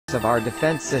of our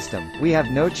defense system, we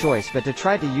have no choice but to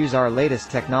try to use our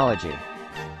latest technology.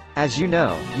 As you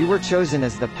know, you were chosen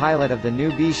as the pilot of the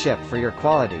new B ship for your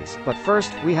qualities, but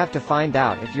first, we have to find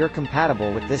out if you're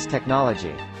compatible with this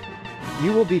technology.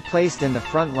 You will be placed in the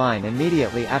front line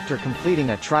immediately after completing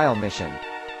a trial mission.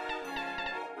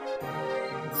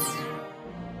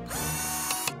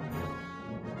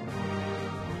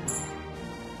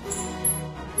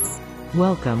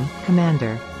 Welcome,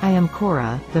 Commander. I am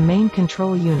Cora, the main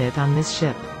control unit on this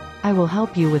ship. I will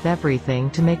help you with everything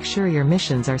to make sure your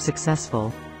missions are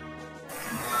successful.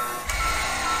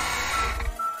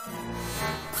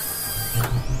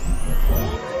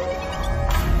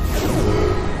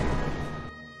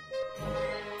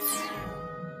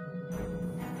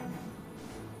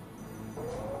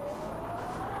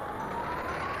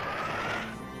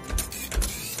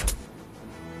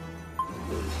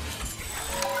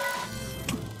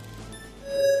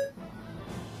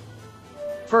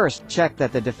 First, check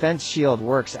that the defense shield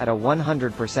works at a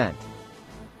 100%.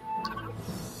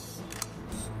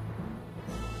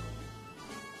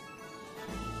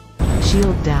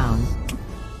 Shield down.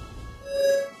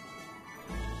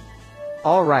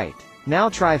 Alright, now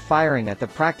try firing at the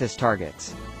practice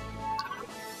targets.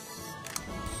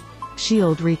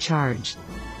 Shield recharged.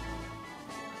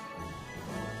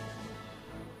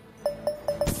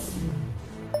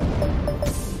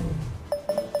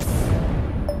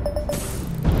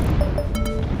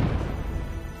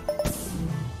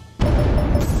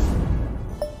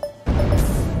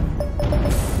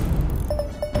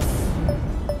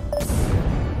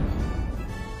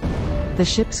 The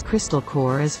ship's crystal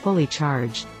core is fully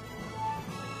charged.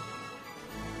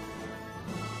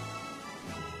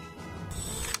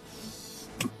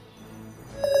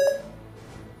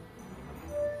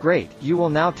 Great, you will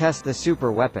now test the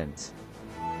super weapons.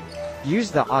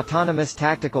 Use the autonomous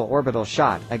tactical orbital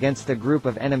shot against the group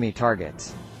of enemy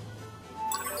targets.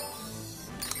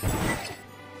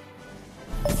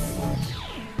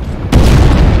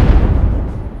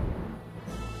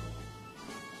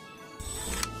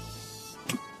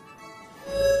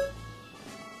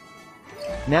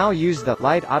 Now use the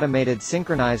light automated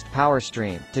synchronized power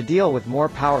stream to deal with more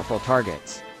powerful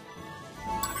targets.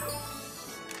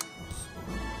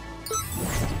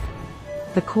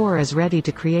 The core is ready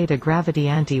to create a gravity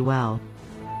anti-well.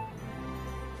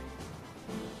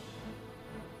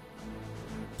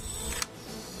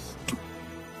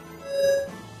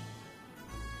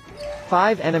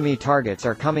 Five enemy targets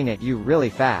are coming at you really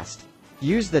fast.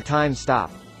 Use the time stop.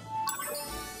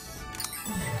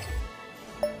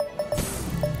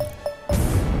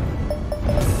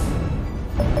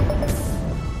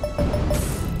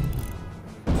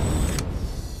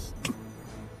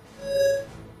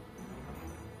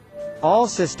 All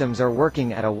systems are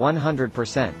working at a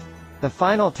 100%. The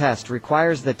final test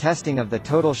requires the testing of the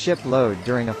total ship load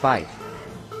during a fight.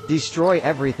 Destroy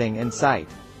everything in sight.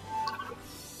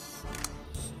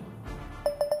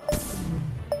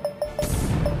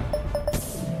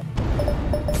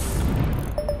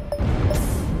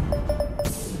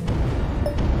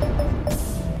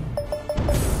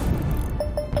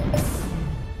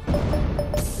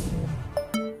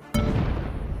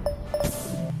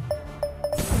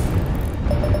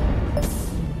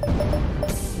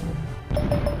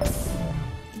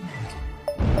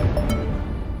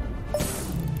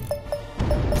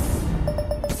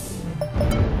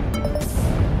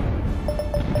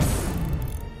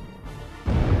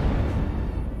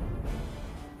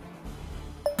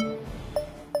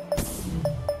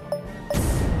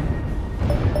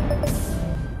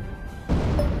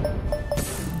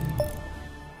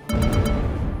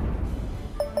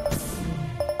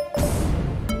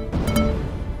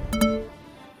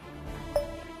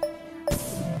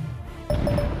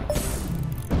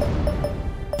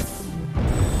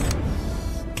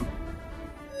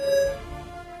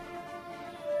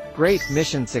 Great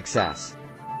mission success.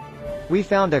 We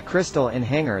found a crystal in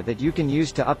hangar that you can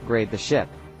use to upgrade the ship.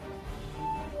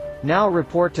 Now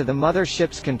report to the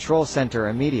mothership's control center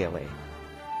immediately.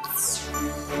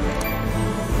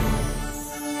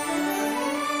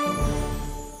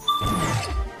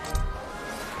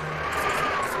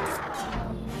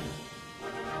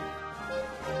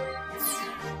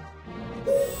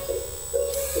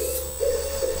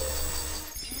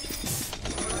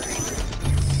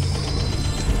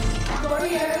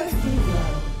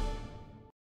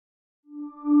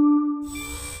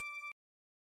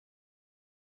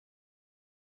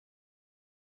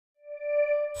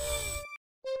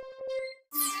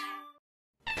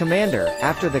 Commander,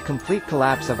 after the complete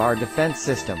collapse of our defense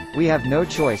system, we have no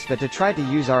choice but to try to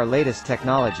use our latest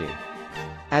technology.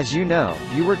 As you know,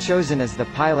 you were chosen as the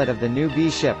pilot of the new B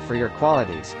ship for your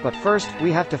qualities, but first,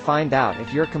 we have to find out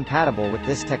if you're compatible with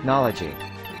this technology.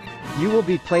 You will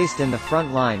be placed in the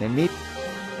front line immediately.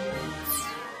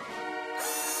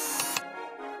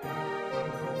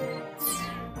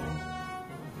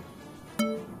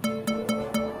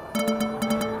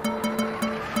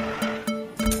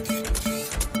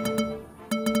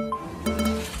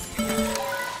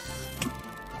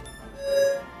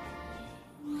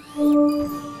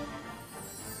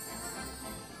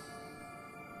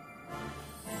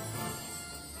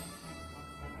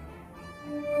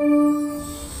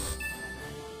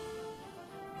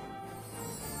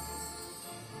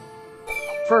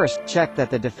 First, check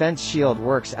that the defense shield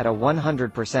works at a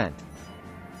 100%.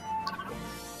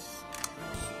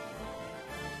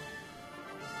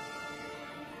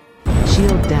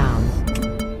 Shield down.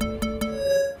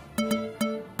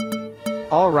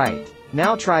 Alright,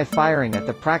 now try firing at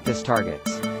the practice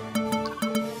targets.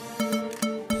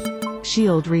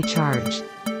 Shield recharged.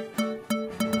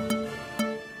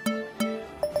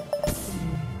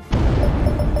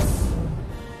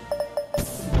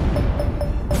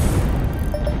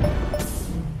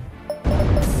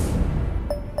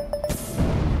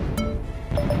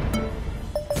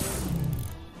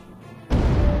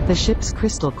 The ship's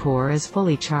crystal core is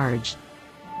fully charged.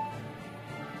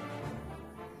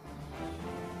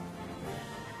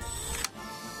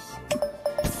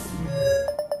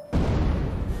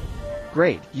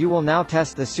 Great, you will now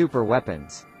test the super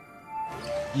weapons.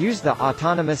 Use the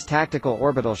autonomous tactical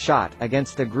orbital shot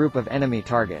against the group of enemy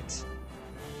targets.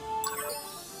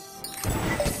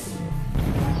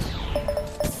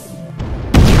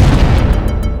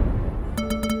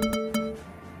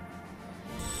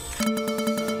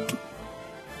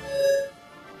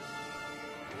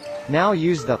 Now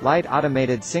use the light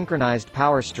automated synchronized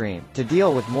power stream to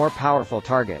deal with more powerful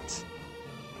targets.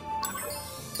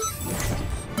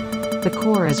 The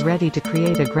core is ready to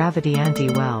create a gravity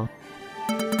anti-well.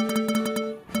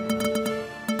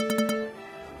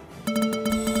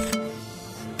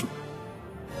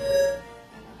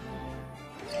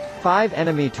 Five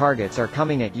enemy targets are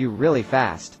coming at you really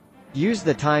fast. Use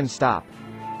the time stop.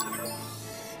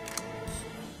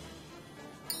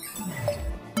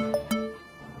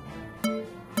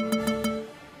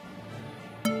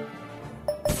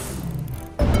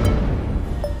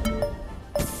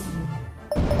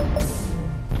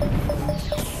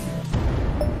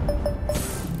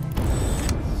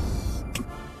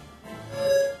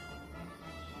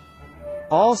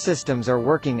 All systems are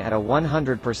working at a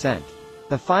 100%.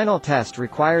 The final test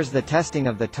requires the testing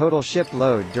of the total ship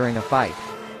load during a fight.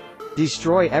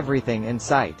 Destroy everything in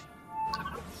sight.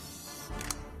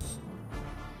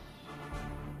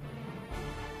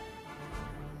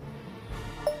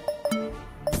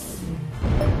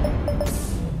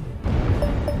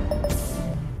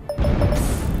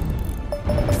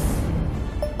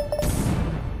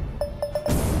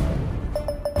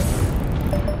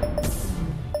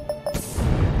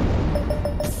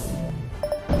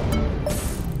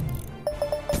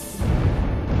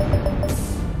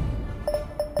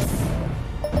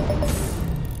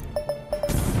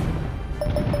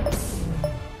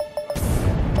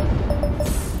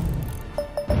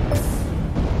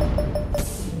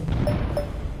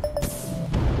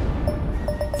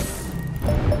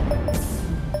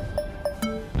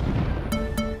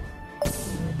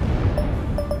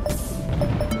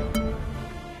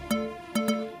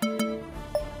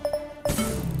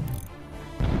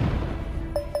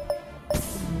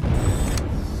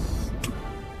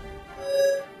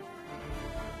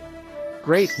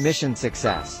 Great mission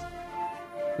success.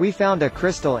 We found a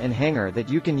crystal in hangar that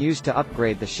you can use to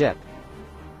upgrade the ship.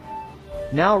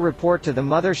 Now report to the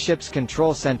mothership's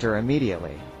control center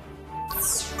immediately.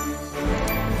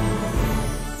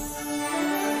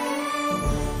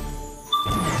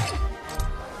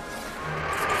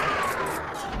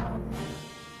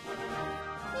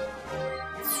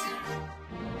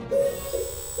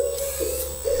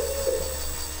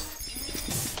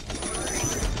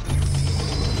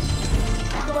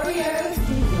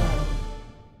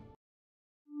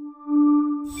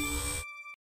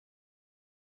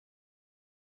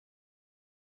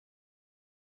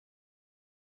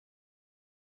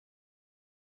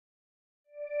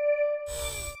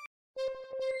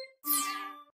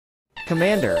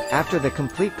 Commander, after the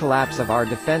complete collapse of our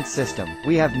defense system,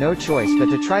 we have no choice but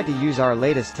to try to use our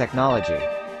latest technology.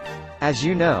 As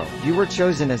you know, you were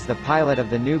chosen as the pilot of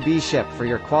the new B ship for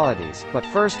your qualities, but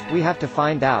first, we have to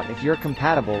find out if you're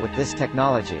compatible with this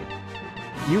technology.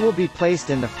 You will be placed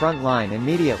in the front line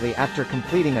immediately after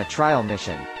completing a trial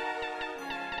mission.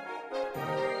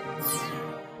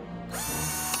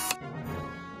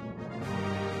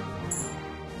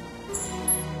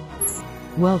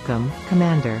 Welcome,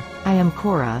 Commander. I am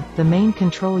Cora, the main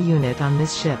control unit on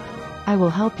this ship. I will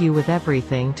help you with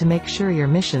everything to make sure your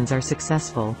missions are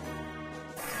successful.